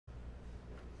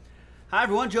Hi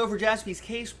everyone, Joe for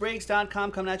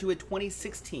JaspysCaseBreaks.com coming at you with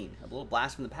 2016, a little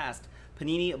blast from the past.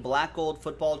 Panini Black Gold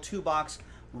Football 2-box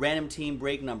random team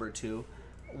break number 2.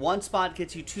 One spot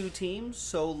gets you 2 teams,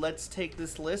 so let's take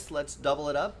this list, let's double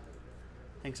it up.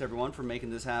 Thanks everyone for making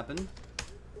this happen.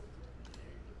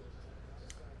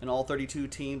 And all 32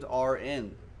 teams are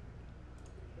in.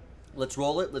 Let's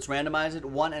roll it, let's randomize it.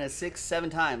 1 and a 6, 7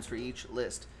 times for each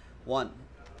list. 1,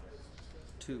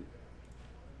 2,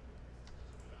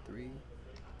 3,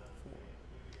 4,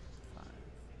 5,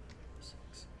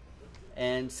 6,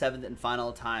 and 7th and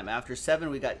final time. After 7,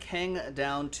 we got Kang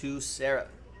down to Sarah.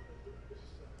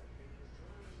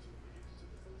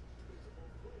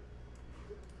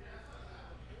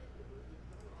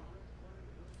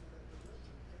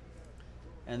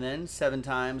 And then 7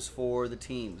 times for the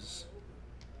teams.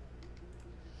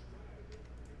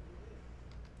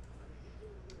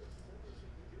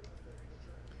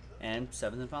 And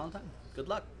 7th and final time. Good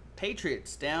luck.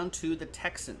 Patriots down to the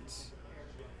Texans.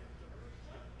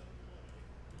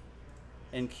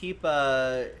 And keep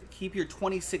your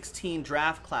 2016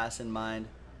 draft class in mind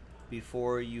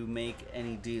before you make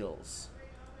any deals.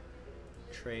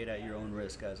 Trade at your own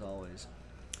risk, as always.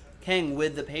 Kang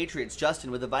with the Patriots,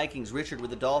 Justin with the Vikings, Richard with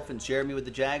the Dolphins, Jeremy with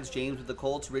the Jags, James with the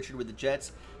Colts, Richard with the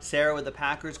Jets, Sarah with the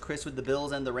Packers, Chris with the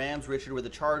Bills and the Rams, Richard with the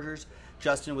Chargers,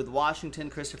 Justin with Washington,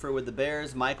 Christopher with the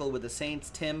Bears, Michael with the Saints,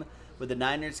 Tim with the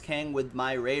Niners, Kang with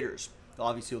my Raiders.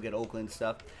 Obviously you'll get Oakland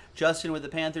stuff. Justin with the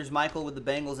Panthers, Michael with the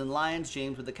Bengals and Lions,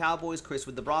 James with the Cowboys, Chris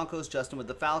with the Broncos, Justin with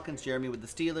the Falcons, Jeremy with the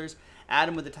Steelers,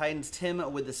 Adam with the Titans,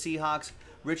 Tim with the Seahawks,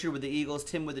 Richard with the Eagles,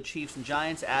 Tim with the Chiefs and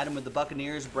Giants, Adam with the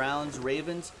Buccaneers, Browns,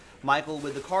 Ravens, Michael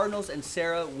with the Cardinals, and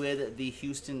Sarah with the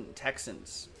Houston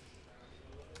Texans.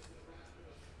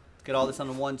 Get all this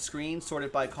on one screen,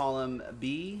 sorted by column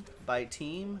B, by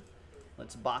team.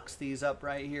 Let's box these up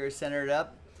right here, center it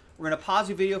up. We're going to pause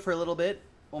the video for a little bit.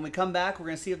 When we come back, we're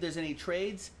going to see if there's any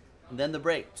trades, and then the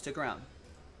break. Stick around.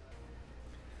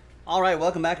 All right,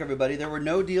 welcome back, everybody. There were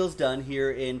no deals done here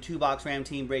in 2-box Ram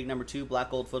Team break number 2, Black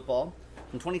Gold Football.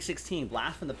 From 2016,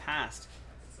 blast from the past.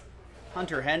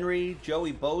 Hunter Henry,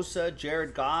 Joey Bosa,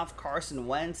 Jared Goff, Carson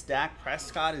Wentz, Dak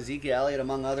Prescott, Ezekiel Elliott,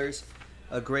 among others.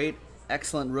 A great,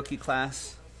 excellent rookie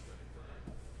class,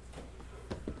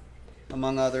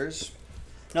 among others.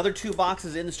 Another 2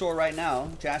 boxes in the store right now,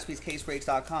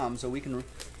 JaspysCaseBreaks.com, so we can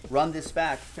run this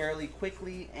back fairly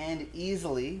quickly and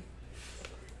easily.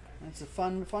 It's a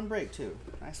fun break, too.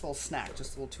 Nice little snack,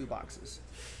 just little 2 boxes.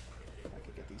 I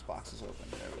could get these boxes open.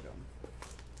 There we go.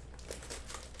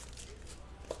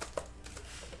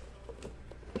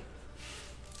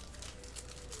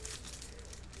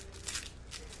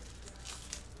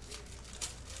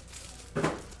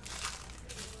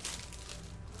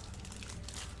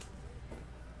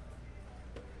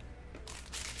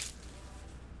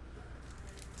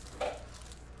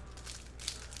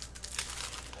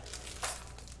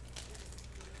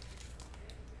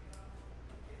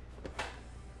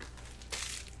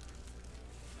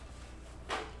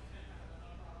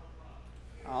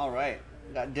 All right,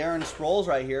 got Darren Sproles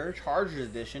right here, Chargers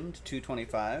edition to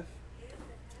 225.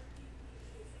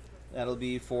 That'll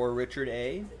be for Richard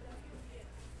A.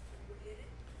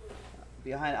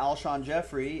 Behind Alshon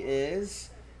Jeffrey is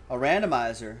a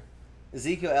randomizer.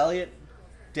 Ezekiel Elliott,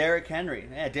 Derrick Henry.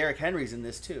 Yeah, Derrick Henry's in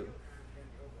this too.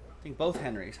 I think both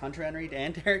Henrys, Hunter Henry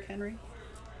and Derrick Henry.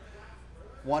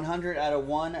 100 out of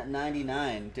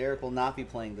 199. Derrick will not be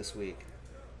playing this week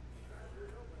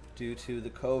due to the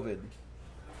COVID.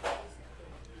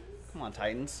 Come on,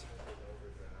 Titans.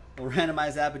 We'll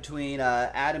randomize that between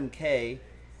Adam K.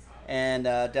 and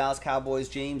Dallas Cowboys'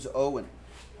 James Owen.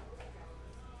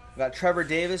 We've got Trevor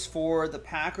Davis for the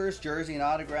Packers, jersey and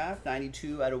autograph,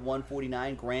 92 out of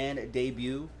 149, grand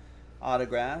debut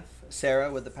autograph.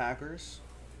 Sarah with the Packers.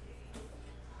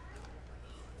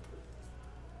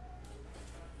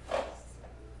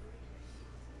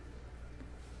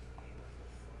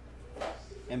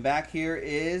 And back here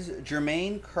is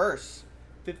Jermaine Kearse.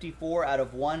 54 out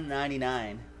of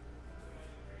 199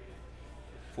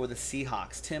 for the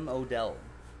Seahawks. Tim Odell.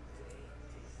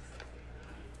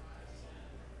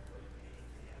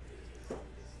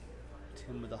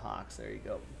 Tim with the Hawks. There you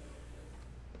go.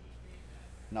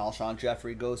 And Alshon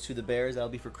Jeffrey goes to the Bears. That'll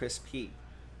be for Chris P.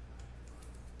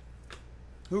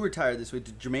 Who retired this week?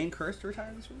 Did Jermaine Kearse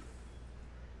retire this week?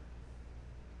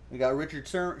 We got Richard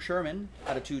Sherman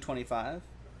out of 225.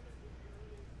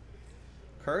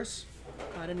 Kearse?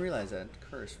 Oh, I didn't realize that.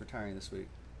 Kearse retiring this week.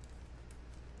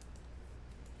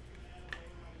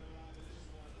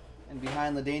 And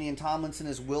behind LaDainian Tomlinson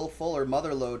is Will Fuller,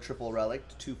 Motherlode triple relic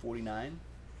to 249.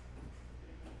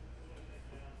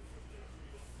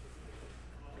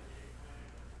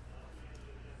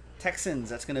 Texans,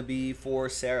 that's going to be for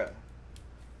Sarah.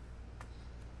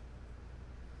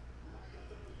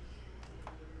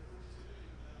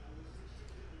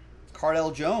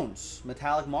 Cardell Jones,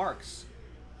 metallic marks.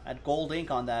 That gold ink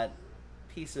on that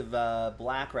piece of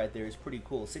black right there is pretty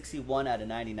cool. 61 out of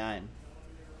 99.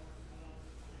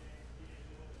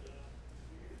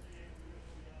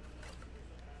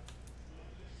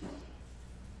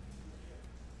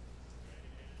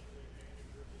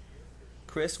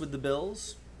 Chris with the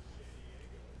Bills.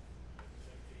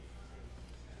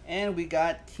 And we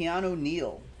got Keanu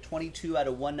Neal, 22 out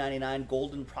of 199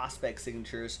 golden prospect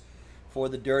signatures for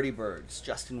the Dirty Birds.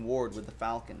 Justin Ward with the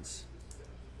Falcons.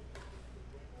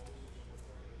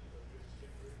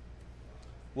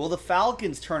 Will the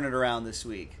Falcons turn it around this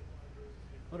week?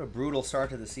 What a brutal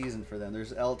start to the season for them.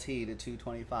 There's LT to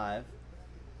 225.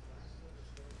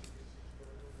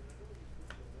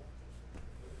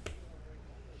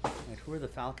 Wait, who are the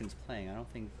Falcons playing? I don't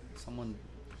think someone,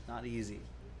 not easy.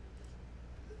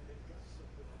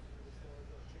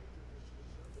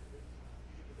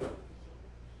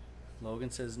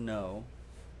 Logan says no.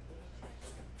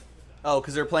 Oh,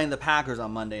 because they're playing the Packers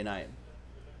on Monday night.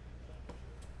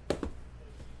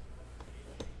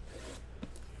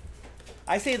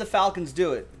 I say the Falcons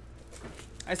do it.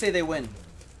 I say they win.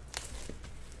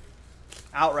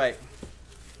 Outright.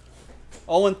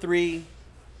 0-3.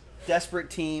 Desperate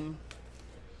team.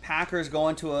 Packers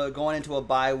going into a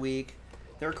bye week.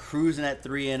 They're cruising at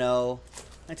 3-0.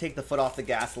 I take the foot off the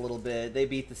gas a little bit. They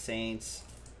beat the Saints.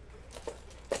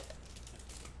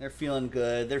 They're feeling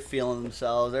good. They're feeling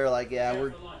themselves. They're like, yeah,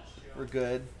 we're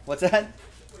good. What's that?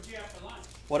 What'd you have for lunch?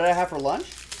 What did I have for lunch?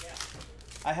 Yeah.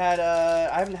 I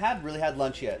haven't really had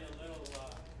lunch yet.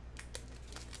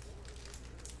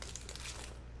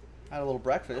 I had a little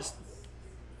breakfast.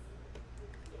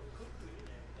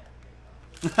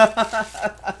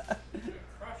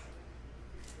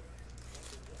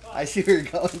 I see where you're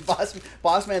going.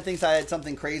 Boss man thinks I had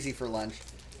something crazy for lunch.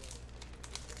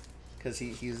 Because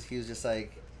he was just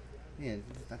like, yeah,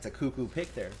 that's a cuckoo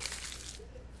pick there.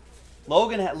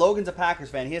 Logan's a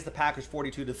Packers fan. He has the Packers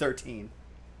 42-13.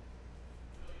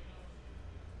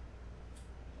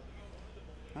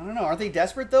 I don't know. Aren't they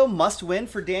desperate though? Must win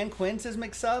for Dan Quinn, says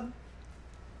McSub.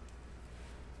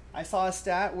 I saw a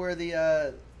stat where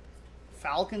the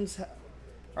Falcons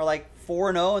are like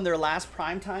 4-0 in their last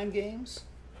primetime games.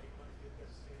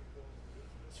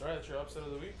 That's right. That's your upset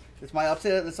of the week. It's my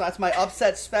upset. That's my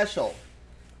upset special.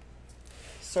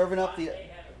 Serving up the.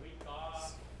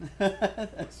 Oh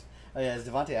yeah, is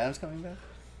Devontae Adams coming back?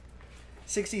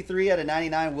 63 out of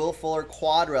 99. Will Fuller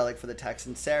quad relic for the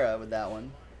Texans. Sarah with that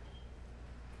one.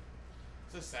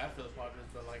 It's just sad for the Padres,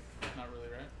 but like not really,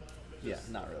 right? Yeah,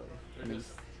 not really. I mean,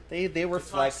 just, they were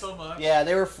flexing. So much. Yeah,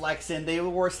 they were flexing. They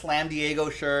wore Slam Diego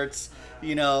shirts.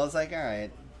 You know, it's like all right.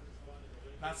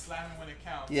 Not slamming when it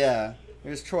counts. Yeah,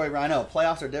 there's Troy Brown. I know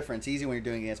playoffs are different. It's easy when you're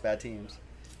doing against bad teams.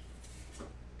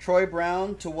 Troy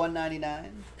Brown to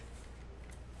 199.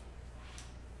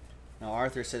 Now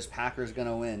Arthur says Packers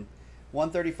gonna win.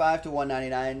 135 to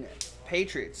 199.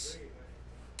 Patriots.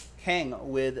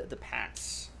 Kang with the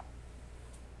Pats.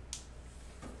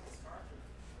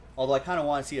 Although I kind of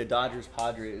want to see a Dodgers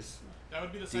Padres That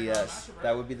would be the second DS. matchup, right?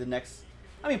 That would be the next.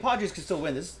 I mean, Padres could still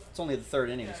win. It's only the third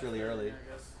inning. It's really early.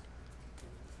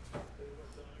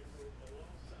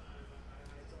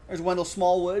 There's Wendell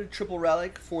Smallwood, triple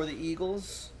relic for the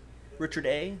Eagles. Richard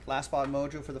A, last spot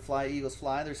mojo for the Eagles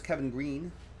fly. There's Kevin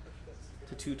Green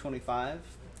to 225.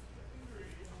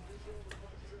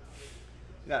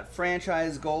 We got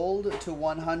franchise gold to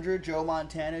 100. Joe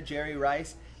Montana, Jerry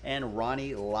Rice, and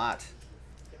Ronnie Lott.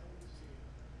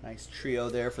 Nice trio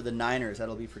there for the Niners.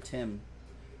 That'll be for Tim.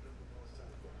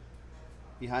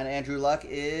 Behind Andrew Luck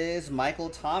is Michael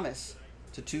Thomas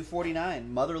to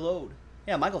 249. Mother load.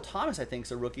 Yeah, Michael Thomas, I think,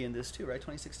 is a rookie in this too, right?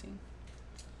 2016.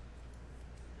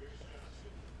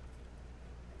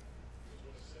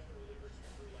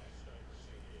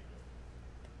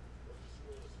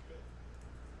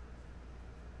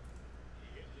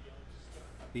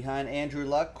 Behind Andrew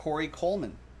Luck, Corey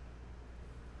Coleman.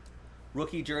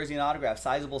 Rookie jersey and autograph.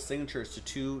 Sizable signatures to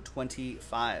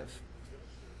 225.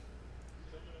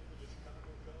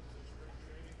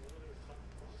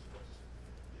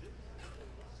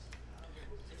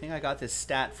 I think I got this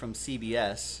stat from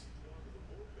CBS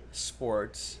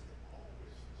Sports.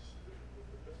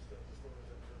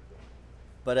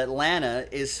 But Atlanta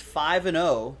is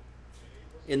 5-0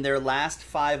 in their last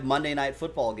 5 Monday Night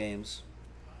Football games.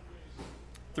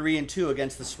 3-2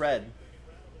 against the spread.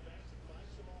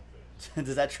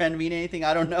 Does that trend mean anything?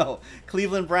 I don't know.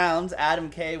 Cleveland Browns, Adam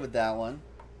K with that one.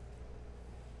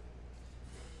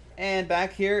 And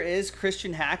back here is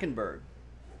Christian Hackenberg.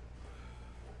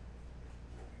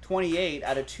 28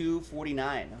 out of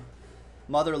 249.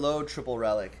 Mother Lode triple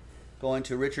relic. Going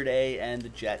to Richard A. and the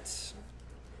Jets.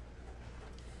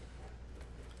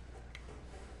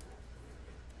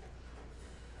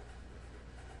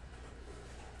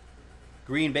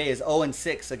 Green Bay is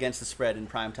 0-6 against the spread in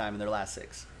primetime in their last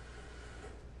 6.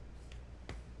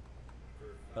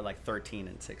 But like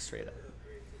 13-6 straight up.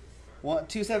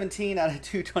 217 out of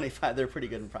 225. They're pretty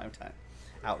good in primetime.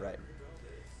 Outright.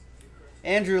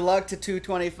 Andrew Luck to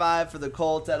 225 for the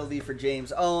Colts. That'll be for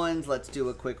James Owens. Let's do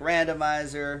a quick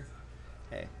randomizer.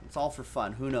 Hey, it's all for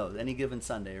fun. Who knows? Any given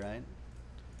Sunday, right?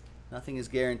 Nothing is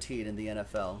guaranteed in the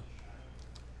NFL.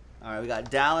 All right, we got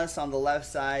Dallas on the left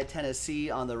side, Tennessee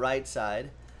on the right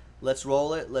side. Let's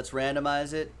roll it. Let's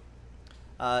randomize it.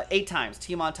 8 times.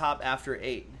 Team on top after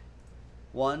 8.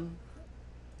 1,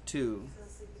 2,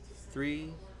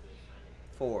 3,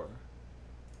 4,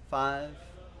 5,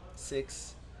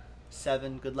 6,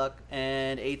 7. Good luck.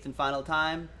 And 8th and final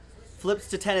time. Flips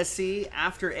to Tennessee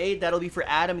after 8. That'll be for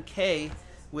Adam K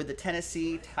with the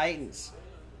Tennessee Titans.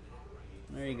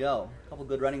 There you go. A couple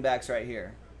good running backs right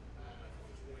here.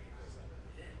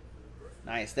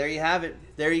 Nice. There you have it.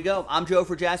 There you go. I'm Joe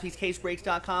for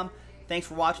JaspysCaseBreaks.com. Thanks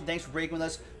for watching. Thanks for breaking with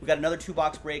us. We got another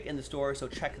 2-box break in the store, so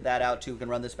check that out too. We can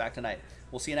run this back tonight.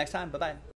 We'll see you next time. Bye-bye.